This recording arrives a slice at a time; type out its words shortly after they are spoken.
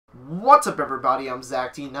What's up, everybody? I'm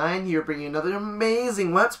Zach-D9 here, bringing another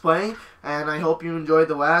amazing Let's Play, and I hope you enjoyed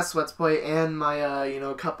the last Let's Play and my,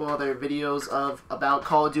 a couple other videos about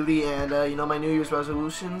Call of Duty and, my New Year's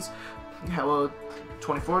resolutions. Hello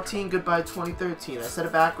 2014, goodbye 2013. I said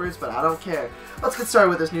it backwards, but I don't care. Let's get started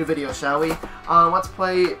with this new video, shall we? Let's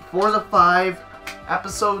play Forza 5,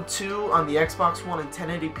 Episode 2 on the Xbox One in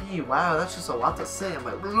 1080p. Wow, that's just a lot to say. I'm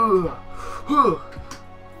like,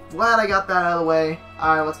 glad I got that out of the way.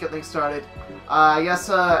 Alright, let's get things started. I guess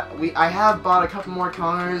I have bought a couple more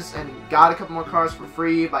cars and got a couple more cars for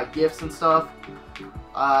free by gifts and stuff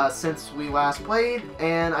since we last played,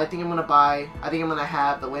 and I think I'm gonna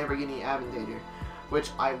have the Lamborghini Aventador,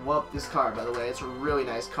 which I love this car, by the way. It's a really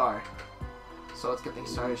nice car. So let's get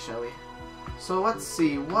things started, shall we? So let's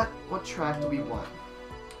see, what track do we want?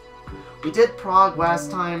 We did Prague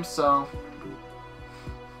last time, so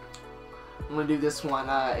I'm gonna do this one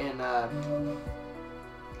in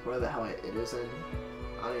where the hell it is in.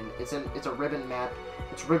 It's a ribbon map.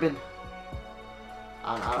 It's ribbon.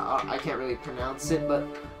 I can't really pronounce it, but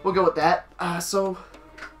we'll go with that. So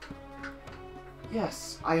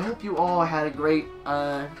yes, I hope you all had a great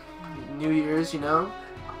New Year's. I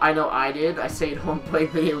know I did. I stayed home and played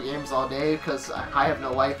video games all day because I have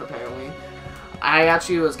no life apparently. I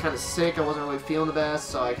actually was kind of sick. I wasn't really feeling the best,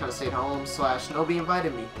 so I kind of stayed home. / nobody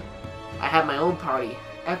invited me. I had my own party.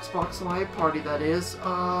 Xbox Live party, that is.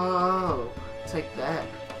 Oh, take that.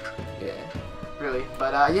 Yeah, really.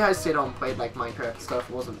 But, yeah, I stayed home and played, like, Minecraft and stuff.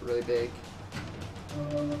 It wasn't really big.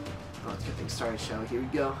 Let's get things started, shall we? Here we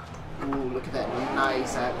go. Ooh, look at that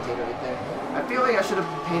nice Aventador right there. I feel like I should have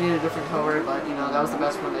painted a different color, but, that was the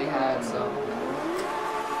best one they had, so.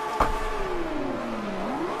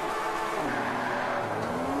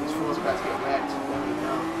 These fools are about to get wrecked.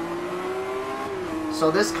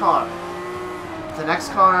 So this car. The next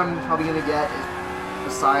car I'm probably gonna get is,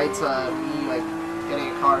 besides me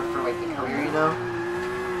getting a car for the career,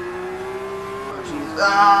 Oh jeez!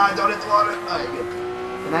 Don't hit the water. Alright, good.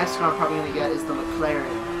 The next car I'm probably gonna get is the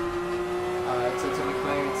McLaren. It's a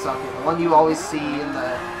McLaren something. The one you always see in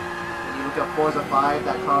when you look up Forza 5.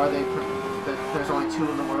 That car there's only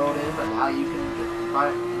 2 in the world in, but now you can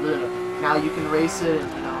buy. Now you can race it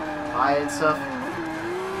and buy it and stuff.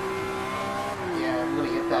 I'm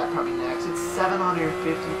gonna get that probably next. It's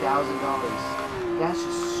 $750,000. That's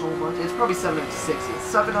just so much. It's probably 760. It's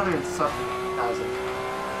 700 and something thousand.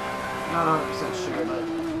 Not 100% sure, but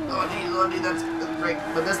oh dude, that's great.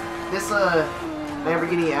 But this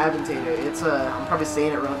Lamborghini Aventador, it's I'm probably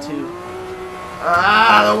saying it wrong too.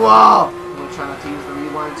 The wall. I'm gonna try not to use the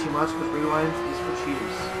rewind too much because rewind is for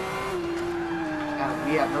cheaters. And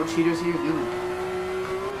we have no cheaters here, do we?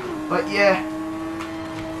 But yeah.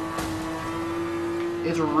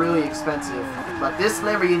 It's really expensive, but this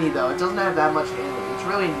Lamborghini though, it doesn't have that much handling. It's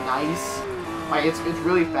really nice, it's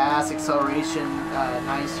really fast, acceleration,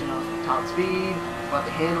 nice, top speed, but the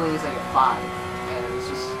handling is at 5, and it's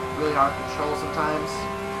just really hard to control sometimes.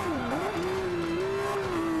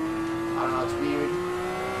 I don't know, it's weird.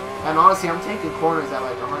 And honestly, I'm taking corners at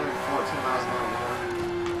 114 miles an hour,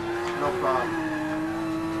 no problem.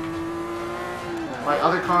 Like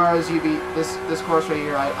other cars, this course right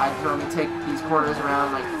here, I normally take these corners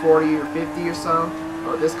around 40 or 50 or so.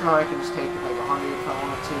 But this car, I can just take it 100 if I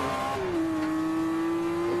wanted to.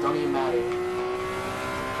 It don't even matter.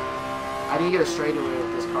 I need to get a straightaway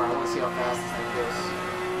with this car. I want to see how fast this thing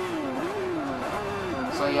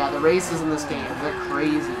goes. So yeah, the races in this game, they're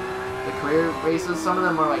crazy. The career races, some of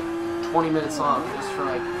them are 20 minutes long just for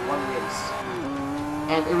one race.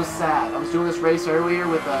 And it was sad. I was doing this race earlier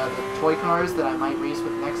with the toy cars that I might race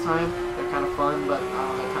with next time. They're kind of fun, but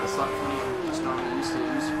they kind of suck for me. I'm just not used to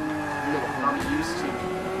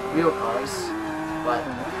real cars. But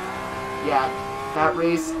yeah, that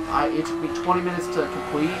race, it took me 20 minutes to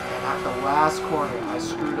complete, and at the last corner, I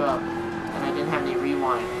screwed up, and I didn't have any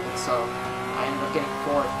rewind, and so I ended up getting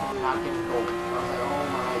 4th and not getting gold. I was like, oh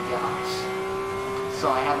my gosh.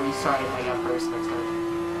 So I had to restart it and I got 1st next time.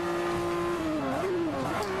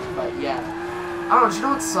 But yeah, I don't know. Do you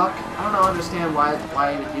know what suck? I don't understand why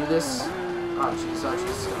I would do this. Oh jeez,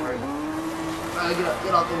 this is gonna hurt.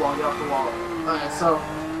 Get off the wall. Get off the wall. Alright, so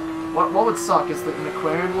what would suck is the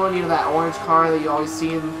McLaren one. That orange car that you always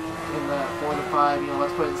see in the Forza 5,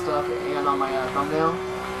 Let's Play and stuff, and on my thumbnail.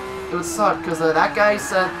 It would suck because that guy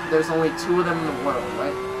said there's only 2 of them in the world,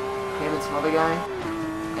 right? Him and some other guy.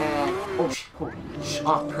 And oh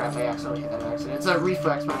crap! I accidentally hit that accident. It's a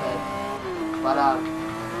reflex, my bad. But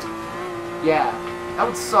yeah, that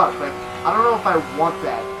would suck. I don't know if I want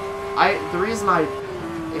that.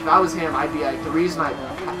 If I was him, I'd be the reason I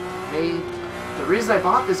made The reason I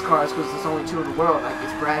bought this car is because there's only 2 in the world. Like,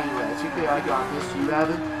 it's bragging rights. You think I got this? Do you have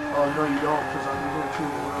it? Oh, no, you don't, because I'm only 2 in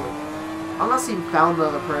the world. Unless he found the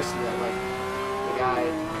other person that, like,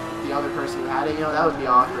 the other person who had it, you know, that would be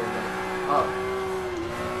awkward. Like, oh.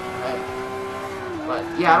 Right. But,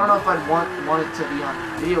 yeah, I don't know if I'd want it to be on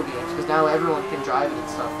video games, because now everyone can drive it and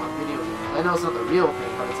stuff on video games. I know it's not the real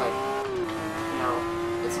thing, but it's like, you know,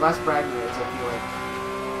 it's less bragging rights, I feel like.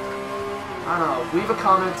 I don't know, leave a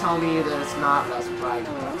comment telling me that it's not less bragging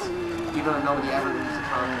rights. Even though nobody ever leaves a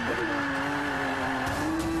comment, but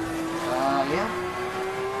yeah.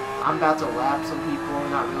 I'm about to lap some people,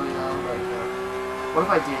 not really though, but what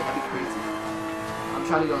if I did? That'd be crazy. I'm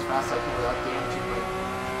trying to go as fast as I can without damaging my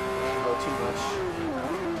rainbow too much.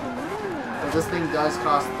 But this thing does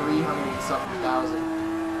cost 300-something thousand.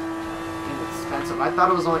 It's expensive. I thought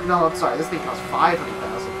it was only, no, I'm sorry, this thing costs 500,000.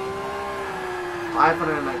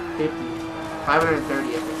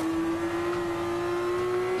 530, I think.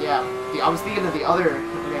 Yeah, I was thinking of the other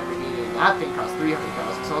Lamborghini, and that thing cost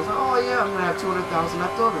 300,000. So I was like, oh yeah, I'm gonna have 200,000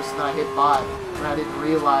 left over. So then I hit buy, and I didn't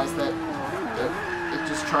realize that it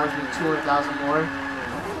just charged me 200,000 more.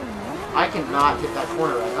 I cannot hit that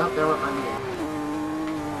corner right. Oh, there went my mirror.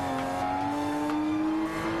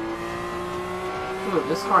 Ooh,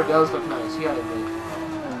 this car does look nice. You gotta admit.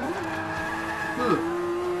 Ooh,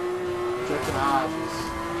 drifting jeez.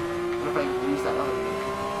 What if I use that other one?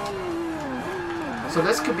 So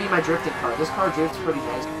this could be my drifting car. This car drifts pretty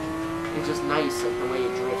nice. It's just nice, like the way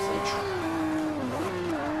it drifts. Like,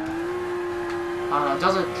 I don't know, it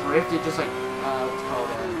doesn't drift. It just like what's it called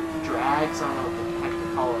drags. I don't know what the heck to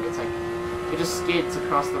call it. It's like it just skids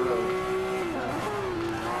across the road.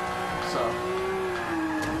 So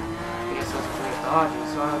I guess that's drift. Oh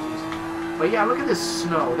jeez. But yeah, look at this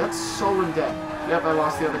snow. That's so in depth. Yep, I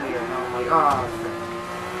lost the other mirror. Now I'm like, ah.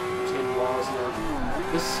 Walls now.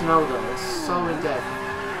 This snow though, it's so in depth.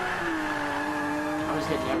 I'm just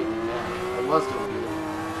hitting everything now. I was doing good.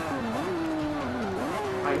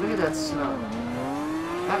 Alright, look at that snow.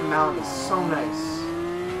 That mountain is so nice.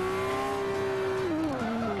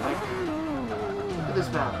 Like, look at this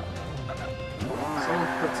mountain. Someone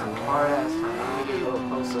put some hard ass time. Let me get you a little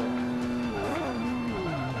closer.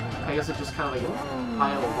 I guess it's just kind of like a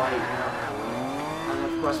pile of white, you know? And then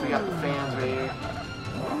of course we got the fans right here.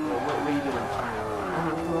 What are you doing?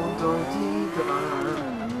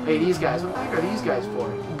 Hey, these guys. What the heck are these guys for?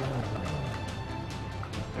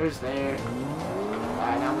 There's there.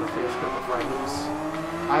 Alright, now I'm gonna finish quick before I lose.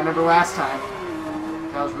 I remember last time.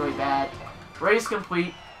 That was really bad. Race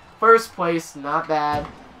complete. First place. Not bad.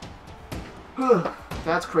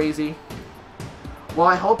 That's crazy. Well,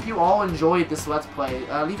 I hope you all enjoyed this Let's Play.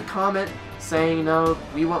 Leave a comment saying, you know,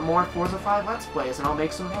 we want more Forza 5 Let's Plays, and I'll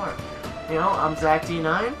make some more. You know, I'm Zach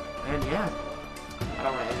D9, and yeah, I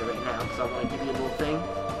don't want to end it right now because I want to give you a little thing,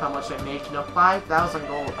 how much I make. You know, 5,000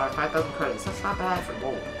 gold, or 5,000 credits. That's not bad for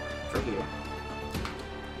gold for here.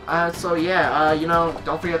 So yeah, you know,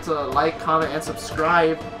 don't forget to like, comment, and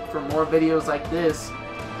subscribe for more videos like this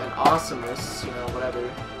and awesomeness. You know, whatever.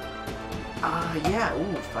 Yeah.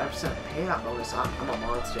 Ooh, 5% payout bonus. I'm a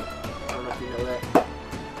monster. I don't know if you know that.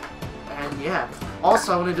 And yeah.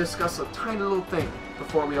 Also, I want to discuss a tiny little thing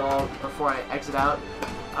before I exit out.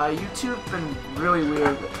 YouTube's been really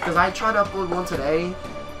weird because I tried to upload one today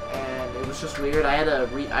and it was just weird. I had to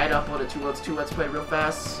upload two Let's Play real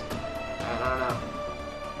fast, and I don't know.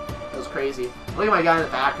 It was crazy. Look at my guy in the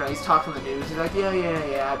background. He's talking the news. He's like,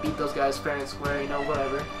 yeah, I beat those guys fair and square. You know,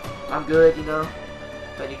 whatever. I'm good. You know.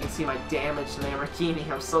 Then you can see my damaged Lamborghini.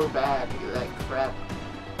 I'm so bad. Look at that crap.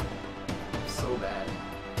 I'm so bad.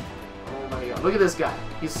 Oh my god. Look at this guy.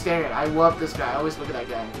 He's staring. I love this guy. I always look at that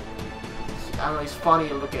guy. I don't know, he's funny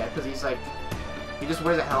to look at because he's like, he just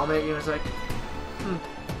wears a helmet, you know, he's like,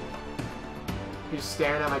 He's just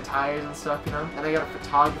staring at my tires and stuff, you know? And I got a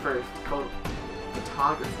photography,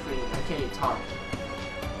 I can't even talk.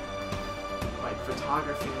 Like,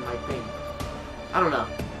 photography in my thing. I don't know.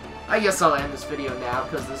 I guess I'll end this video now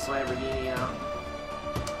because this Lamborghini, you know,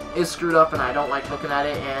 is screwed up and I don't like looking at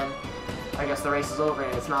it, and I guess the race is over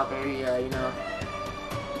and it's not very, you know,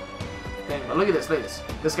 thing. But look at this,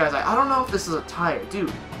 This guy's like, I don't know if this is a tire.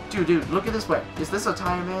 Dude, look at this way. Is this a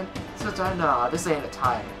tire, man? Is this a tire? No, this ain't a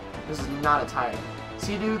tire. This is not a tire.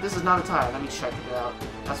 See, dude, this is not a tire. Let me check it out.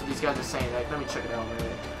 That's what these guys are saying. Like, let me check it out,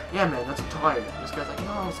 man. Yeah, man, that's a tire. This guy's like,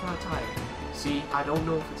 no, it's not a tire. See, I don't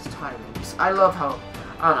know if it's a tire, man. I love how,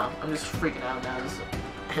 I don't know, I'm just freaking out now.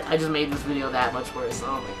 I just made this video that much worse.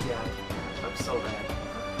 Oh my god. I'm so bad.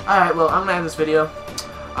 Alright, well, I'm gonna end this video.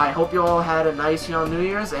 I hope you all had a nice, you know, New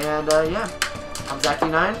Year's, and, yeah. I'm Zach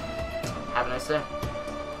D9. Have a nice day.